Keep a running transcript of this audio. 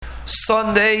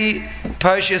Sunday,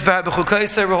 Parashas Behar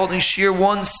B'Chukosai. We're holding Shir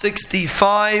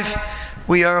 165.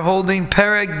 We are holding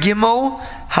Perek Gimel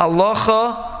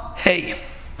Halacha Hey.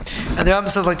 And the Rambam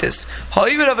says like this: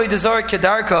 Ha'ibed avodah zarah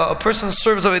kedarka, a person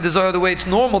serves avodah zarah the way it's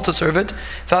normal to serve it.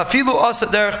 Va'afilu asa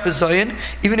derech bezayin,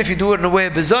 even if you do it in a way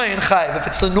of bezayin, chayiv. If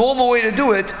it's the normal way to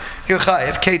do it, you're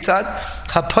chayiv. Ketzad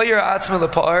ha'payir atzma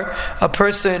lepa'ar, a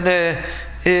person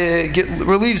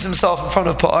relieves himself in front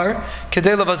of Pa'ar.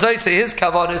 Kedei lavazaisa, his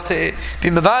kavan is to be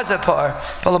mevazeh Pa'ar.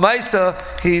 Balamaisa,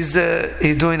 he's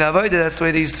doing the avodah. That's the way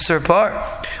they used to serve Pa'ar.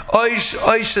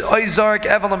 Oizark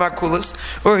evan l'markulis,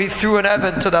 or he threw an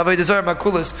evan to the avodah zarah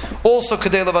markulis. Also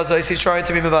kedei lavazaisa, he's trying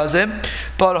to be mevazeh.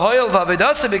 But hoyel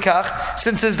v'avedasa b'kach,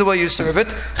 since this is the way you serve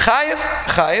it,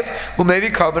 chayiv, who maybe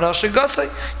carbon al shegasai.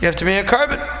 You have to bring a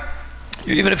carbon.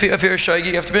 Even if you're a shaygi,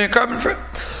 you have to bring a carbon for it.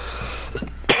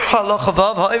 A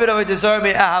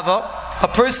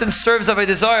person serves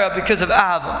avodah zarah because of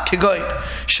ahava. Kigoyin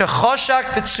shechoshak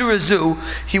b'tzurazu.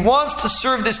 He wants to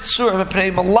serve this tzura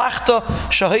mepnei malachta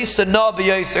shahisa na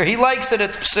b'yaser. He likes it.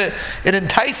 It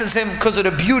entices him because of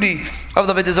the beauty of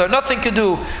the avodah zarah. Nothing to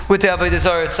do with the avodah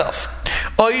zarah itself.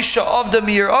 Oisha of the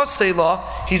mir asela.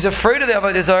 He's afraid of the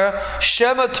avodah zarah.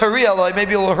 Shema tari alai.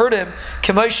 Maybe it'll hurt him.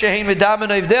 Because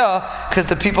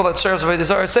the people that serve avodah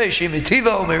zarah say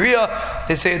shemitiva umeria.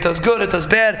 They say it does good, it does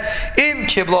bad. Im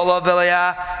kibla Allah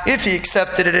belaya. If he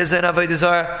accepted it as an avodah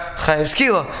zarah, chayav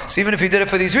skila. So even if he did it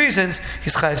for these reasons,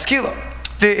 he's chayav skila.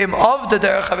 Ve'im of the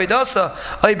derech avedasa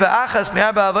ay ba'achas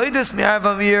mi'arba avodas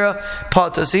mi'arba mira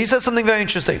pata. So he says something very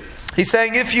interesting. He's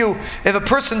saying if a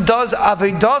person does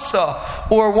avedasa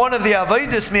or one of the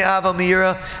avodas mi'ava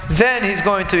mira, then he's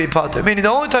going to be pater. Meaning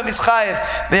the only time he's chayiv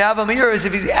mi'ava mira is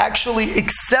if he actually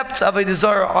accepts avodah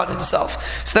zarah on himself.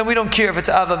 So then we don't care if it's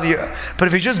ava mira. But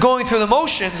if he's just going through the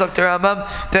motions, Dr. Rambam,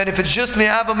 then if it's just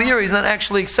mi'ava mira, he's not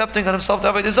actually accepting on himself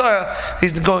the avodah zarah,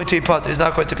 he's going to be pater. He's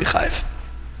not going to be chayiv.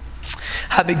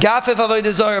 Habigafef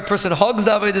avodah zarah, a person hugs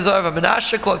the avodah zarah,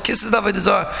 v'menashikla, kisses the avodah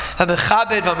zarah,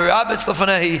 v'mechabed, v'merabetz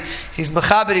l'fanei, he's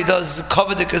mechabed, he does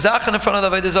cover the kazach in front of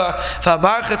the avodah zarah,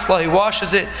 v'marchetzla, he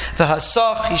washes it,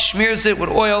 v'hasach, he smears it with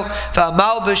oil,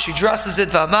 v'amalbish, he dresses it,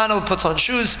 v'amanal, puts on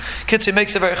shoes, kids, he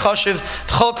makes it very chashiv,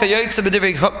 v'chol kayotze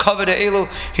b'divrei covered elu,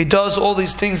 he does all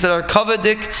these things that are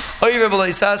covedik, oyre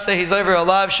b'leisase, he's over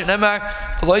alav shenemar,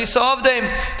 v'loisa avdem,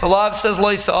 the lav says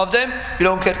loisa avdem, you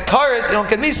don't get kares, you don't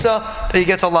get misa, but you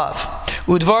get a lav.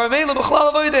 Udvar mele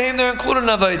b'chlal avodah him, they're included in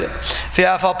avodah.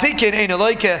 V'afal pikin ein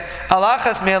eloike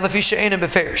alachas me'an lefisha ein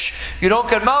beferish. You don't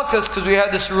get malchus because we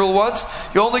had this rule once.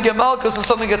 You only get malchus when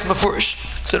something gets mefurish.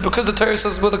 So because the Torah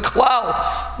says with a klal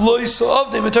loisa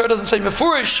avdem, the Torah doesn't say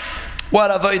mefurish. What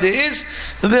avodah is,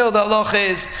 the middle of the halacha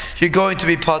is you're going to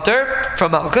be pater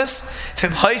from malchus.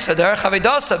 But if it's a derech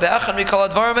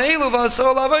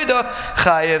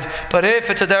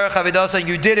avedasa and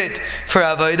you did it for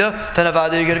avodah, then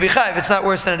avodah you're going to be chayiv. It's not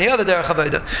worse than any other derech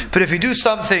avodah. But if you do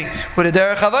something with a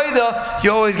derech avodah,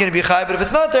 you're always going to be chayiv. But if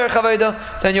it's not derech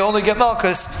avodah, then you only get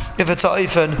malchus if it's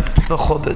ha'ifan mechubed.